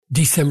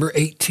December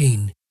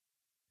 18,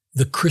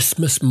 the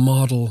Christmas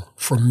model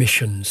for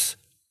missions.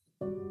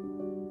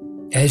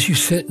 As you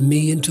sent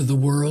me into the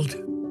world,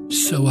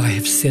 so I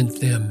have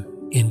sent them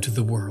into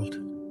the world.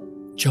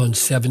 John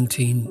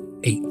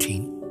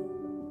 17:18.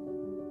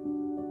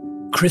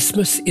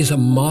 Christmas is a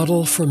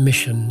model for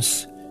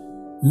missions.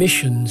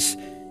 Missions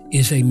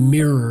is a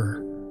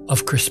mirror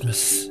of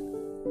Christmas.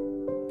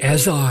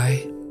 As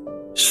I,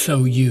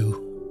 so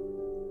you.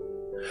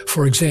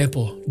 For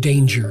example,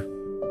 danger.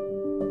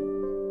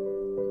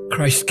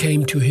 Christ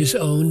came to his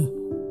own,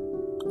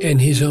 and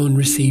his own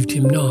received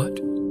him not.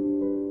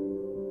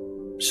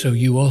 So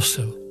you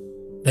also.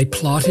 They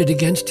plotted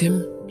against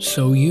him,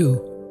 so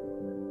you.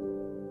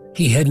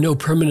 He had no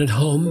permanent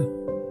home,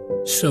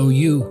 so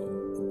you.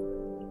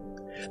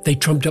 They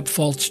trumped up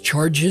false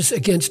charges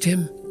against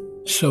him,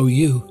 so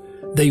you.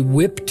 They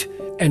whipped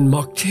and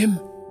mocked him,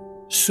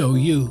 so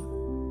you.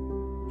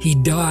 He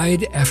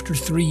died after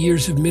 3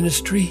 years of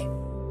ministry,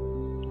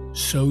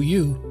 so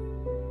you.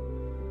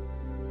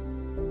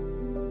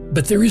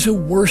 But there is a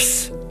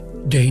worse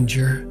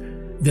danger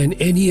than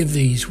any of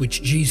these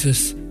which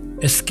Jesus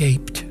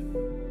escaped.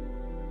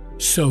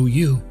 So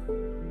you.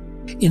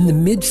 In the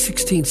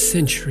mid-16th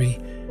century,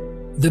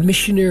 the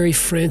missionary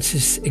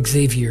Francis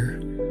Xavier,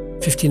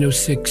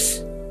 1506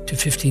 to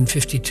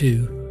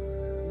 1552,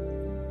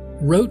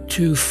 wrote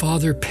to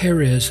Father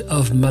Perez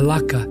of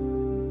Malacca,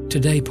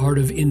 today part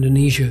of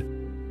Indonesia,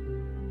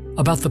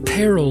 about the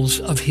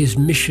perils of his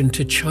mission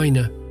to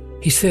China.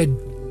 He said,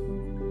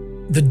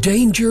 "The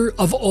danger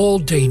of all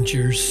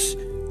dangers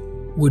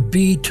would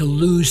be to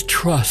lose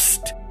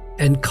trust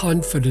and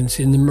confidence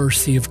in the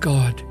mercy of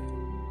God.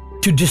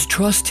 To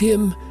distrust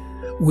him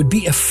would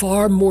be a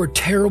far more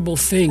terrible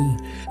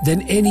thing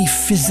than any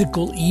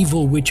physical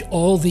evil which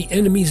all the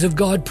enemies of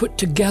God put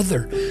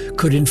together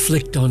could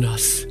inflict on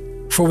us.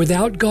 For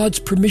without God's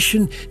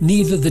permission,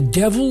 neither the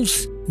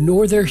devils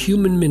nor their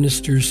human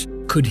ministers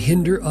could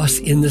hinder us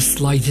in the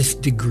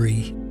slightest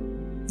degree.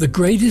 The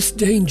greatest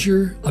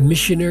danger a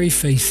missionary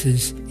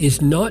faces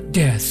is not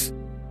death,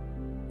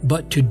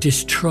 but to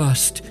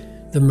distrust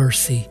the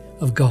mercy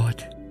of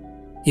God.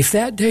 If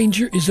that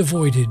danger is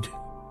avoided,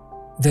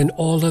 then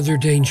all other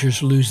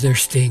dangers lose their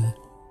sting.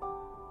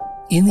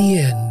 In the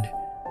end,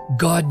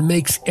 God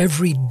makes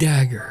every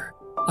dagger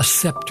a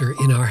scepter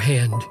in our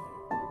hand.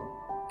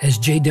 As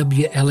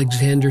J.W.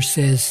 Alexander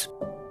says,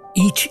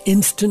 each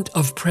instant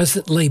of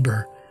present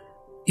labor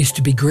is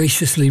to be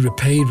graciously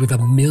repaid with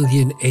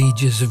 1,000,000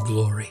 ages of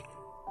glory.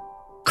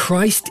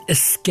 Christ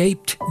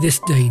escaped this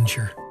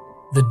danger,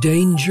 the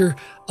danger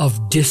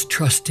of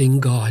distrusting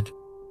God.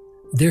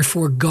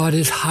 Therefore, God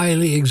has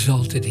highly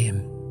exalted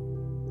him.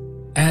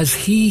 As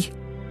he,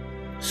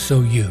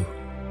 so you.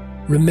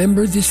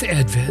 Remember this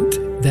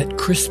Advent that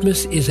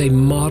Christmas is a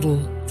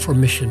model for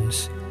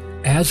missions.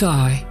 As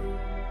I,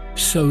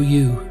 so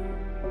you.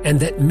 And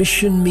that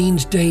mission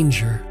means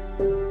danger.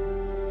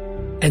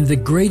 And the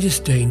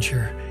greatest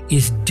danger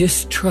is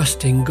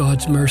distrusting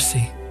God's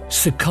mercy.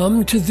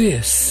 Succumb to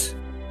this,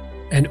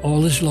 and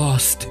all is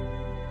lost.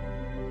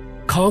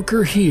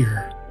 Conquer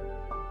here,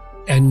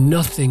 and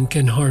nothing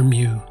can harm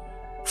you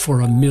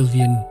for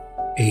 1,000,000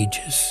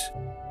 ages.